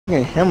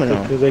helmet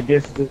on. Because I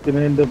guess it's just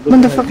gonna end up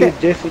looking like this.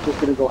 Jesse's just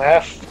gonna go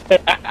half.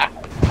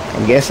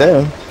 I guess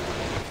so.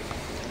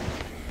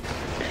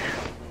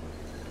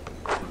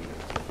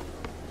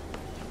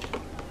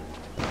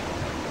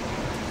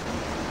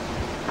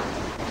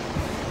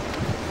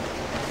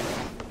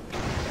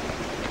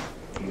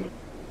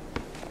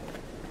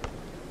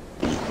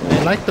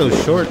 I like those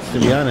shorts, to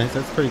be honest.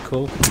 That's pretty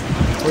cool.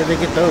 Where'd they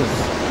get those?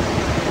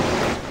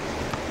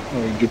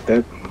 Oh, you get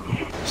that?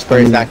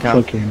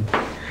 Spurs.com. Fucking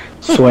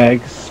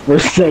swag.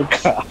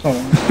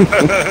 Spurs.com.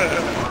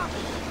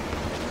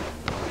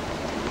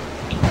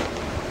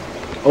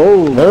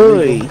 Oh,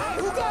 hey.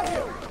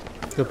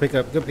 Go pick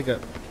up. Go pick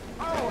up.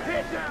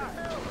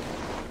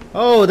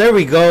 Oh, there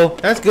we go.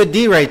 That's good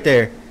D right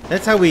there.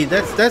 That's how we.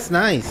 That's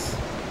nice.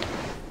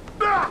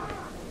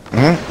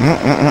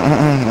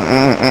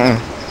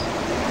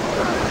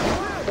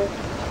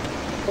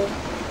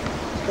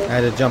 I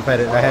had to jump at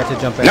it. I had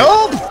to jump at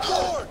Nope. it.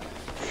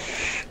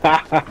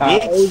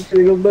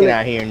 Get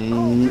out here.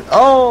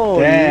 Oh,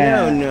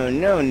 damn.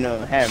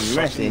 no. Have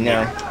mercy,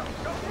 no.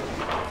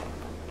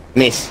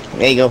 Miss.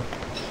 There you go.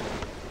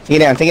 Take it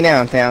down,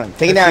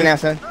 Take it down now,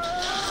 son.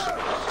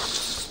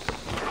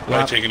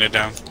 Why taking it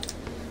down?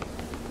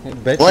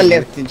 One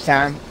left this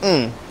time.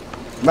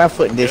 My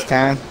foot this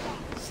time.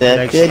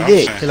 Suck a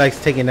dick. He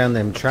likes taking down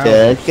them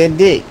trousers. Suck a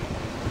dick.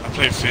 I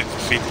play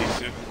 50-50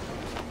 too.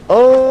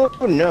 Oh,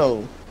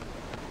 no.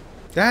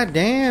 God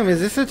damn, is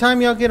this the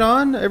time y'all get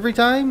on every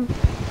time?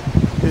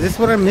 Is this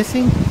what I'm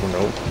missing?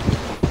 Nope.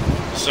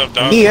 What's up,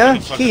 dog? Here.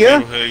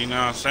 You know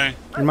what I'm saying?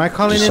 Am I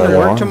calling in to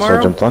work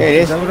tomorrow?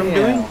 Is that what I'm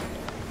doing?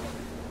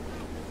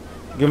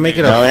 You'll make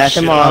it a that's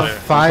tomorrow.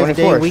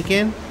 5-day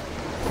weekend?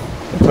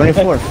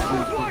 24th.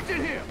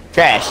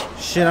 Trash.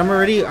 Shit, I'm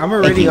already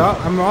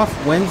off. I'm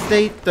off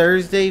Wednesday,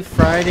 Thursday,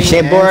 Friday,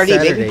 Shit, and already,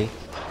 Saturday.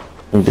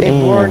 Baby.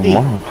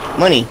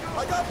 Money.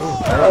 That's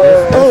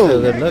a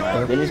good look,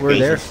 though.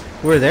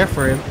 We're there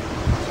for him.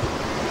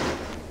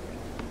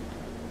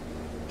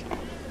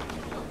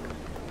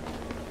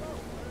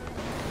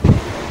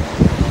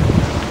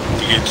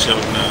 You get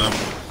chilled now.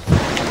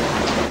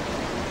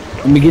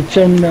 Let me get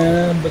your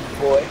number,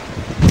 boy.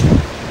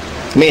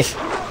 Miss.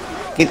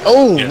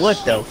 Oh, Yes. what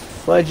the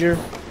fudger?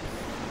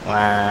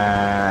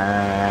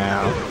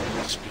 Wow.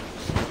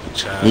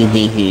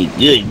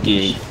 Child.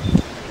 Good.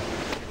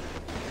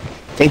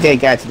 Take that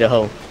guy to the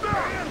hole.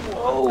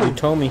 You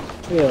told me.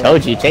 Yeah.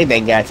 Told you, take that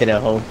guy to the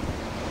hole.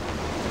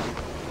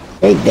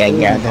 Take that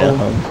guy to the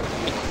hole.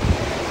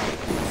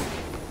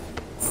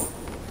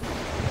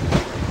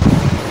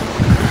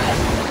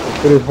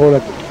 Put his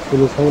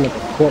hole like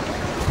a cork.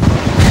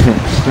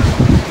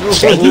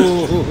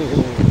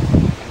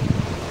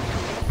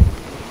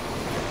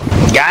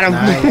 Got him.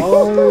 Nice.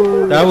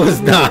 Oh, That was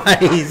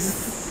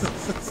nice.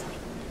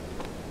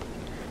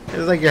 It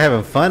was like you're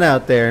having fun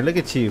out there. Look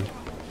at you.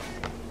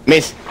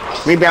 Miss.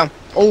 Rebound.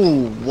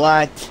 Oh,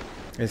 what?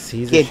 He's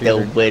a Get shooter.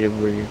 the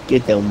whatever.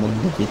 Get the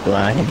motherfucker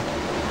out of here.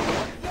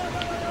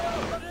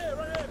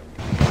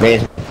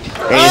 Miss.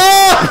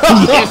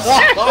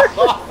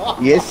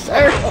 Yes,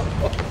 sir.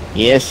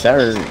 Yes,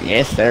 sir.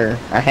 Yes, sir.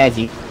 I had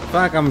you.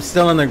 Fuck, I'm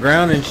still on the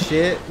ground and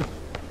shit.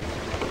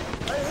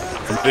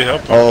 They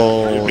help.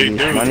 Oh, Big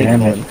this dude. money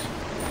Damn it. point.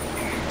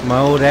 My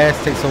old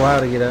ass takes a while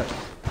to get up.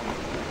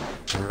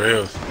 For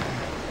real.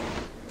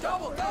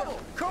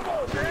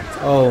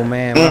 Oh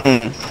man,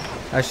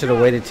 I should have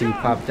waited till you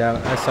popped out.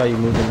 I saw you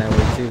moving that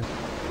way too.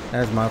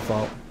 That's my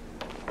fault.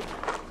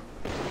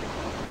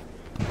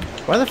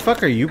 Why the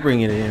fuck are you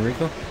bringing it in,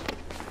 Rico?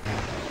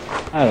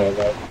 I don't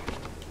know.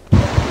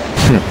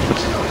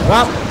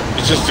 Wow.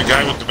 It's just the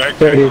guy with the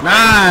backpack.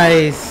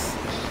 Nice.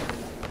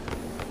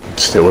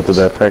 Still with the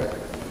backpack.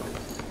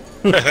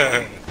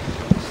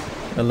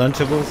 The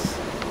Lunchables.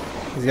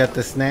 He's got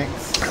the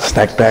snacks.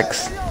 Snack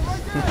packs.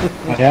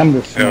 I am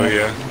the Hell snack.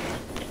 yeah.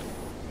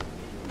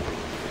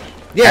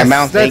 Yes,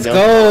 Mounts, let's there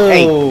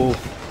go. you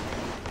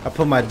I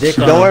put my dick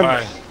Don't on worry. him.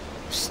 Bye.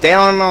 Stay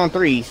on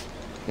threes.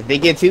 If they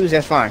get twos,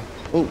 that's fine.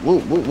 Ooh.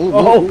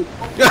 Oh,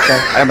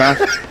 Out of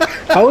bounds.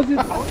 how is it?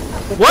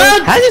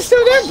 What? How'd you steal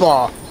that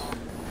ball?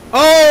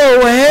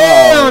 Oh,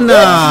 hell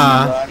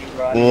nah.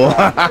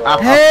 Wow.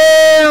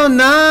 Hell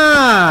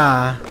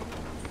nah.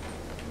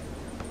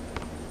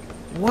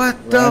 What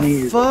Ronnie the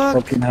is a fuck?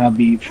 fucking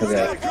hobby for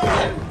that.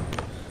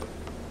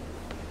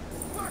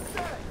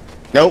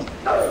 Nope.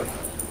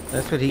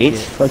 That's what he Bitch,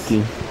 gets. fuck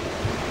you.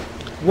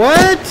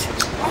 What?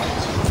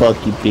 Fuck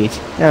you, bitch.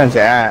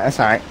 That's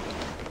alright.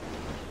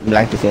 You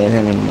like to say it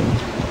anymore.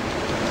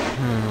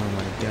 Oh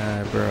my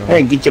god, bro.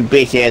 Hey, get your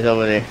bitch ass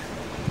over there.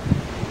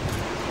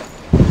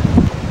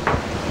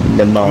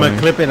 The I'm moment. gonna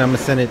clip it. I'm gonna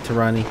send it to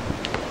Ronnie.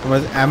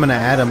 I'm gonna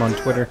add him on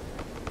Twitter.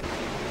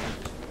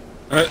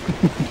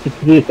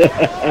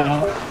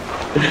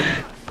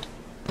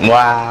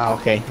 Wow,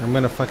 okay. I'm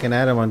gonna fucking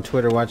add him on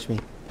Twitter. Watch me.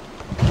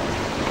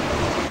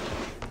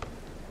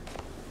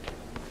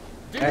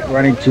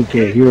 Running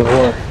 2K, you're a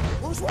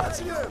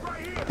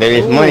whore. There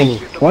is money.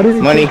 Why does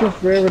it Money. take us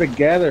forever to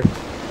gather?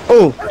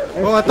 Oh,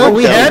 Oh, I thought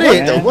we had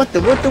it. What the?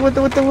 I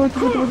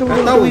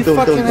thought we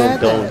fucking had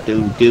that.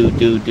 Do.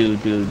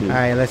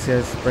 Alright, let's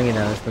bring it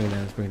down. Let's bring it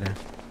down. Let's bring it down.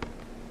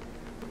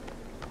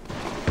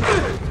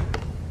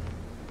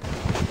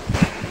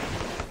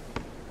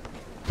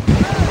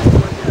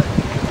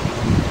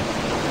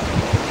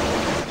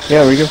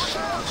 There we go.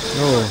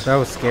 Oh, that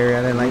was scary.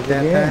 I didn't like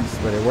that pass,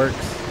 but it works.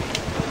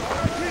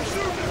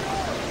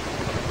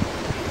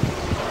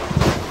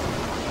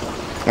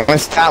 One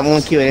stop,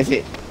 1 kill, that's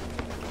it.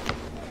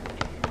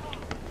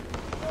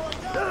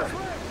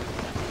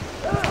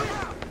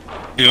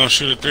 You gonna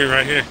shoot a 3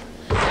 right here?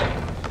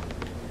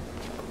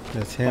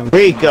 That's him.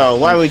 Rico,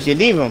 why would you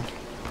leave him?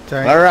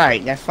 Sorry.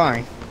 Alright, that's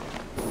fine.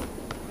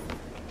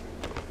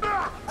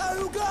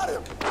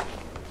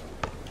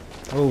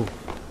 Oh.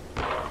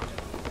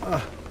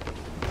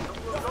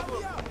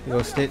 You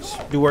go, Stitch.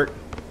 Do work.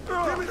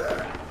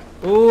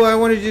 Oh, I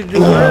wanted you to do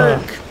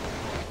work.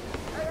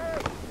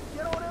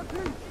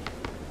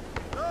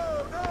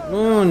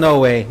 Oh, no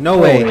way. No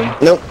way.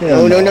 Nope.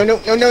 No.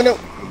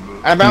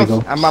 I bounce.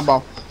 I'm my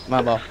ball.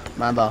 My ball.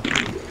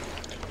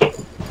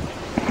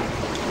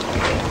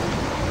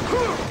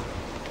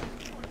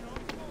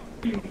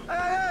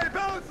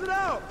 Balance it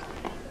out.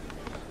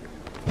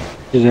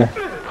 Is there?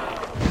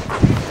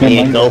 There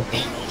you go.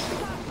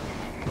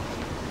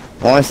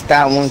 1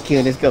 stop, 1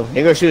 kill. Let's go.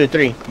 They're gonna shoot a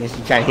 3. Let's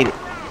try to hit it.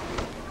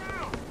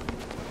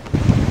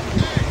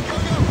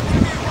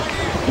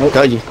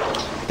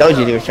 Told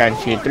you they were trying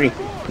to shoot a 3.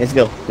 Let's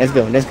go.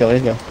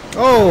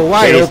 Oh,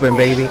 wide open,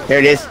 baby. There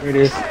it is.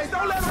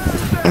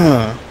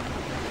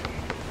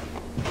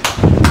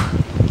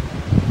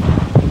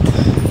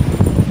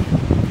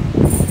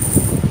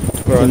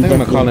 Bro, I think I'm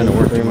gonna call in to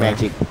work tomorrow.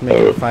 Magic. Make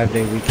it a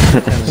 5-day weekend.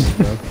 I'm telling you,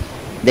 bro.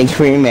 Thank you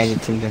for your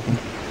magic, Tim Duncan.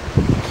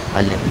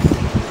 I love it.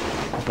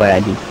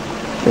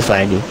 That's what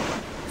I do.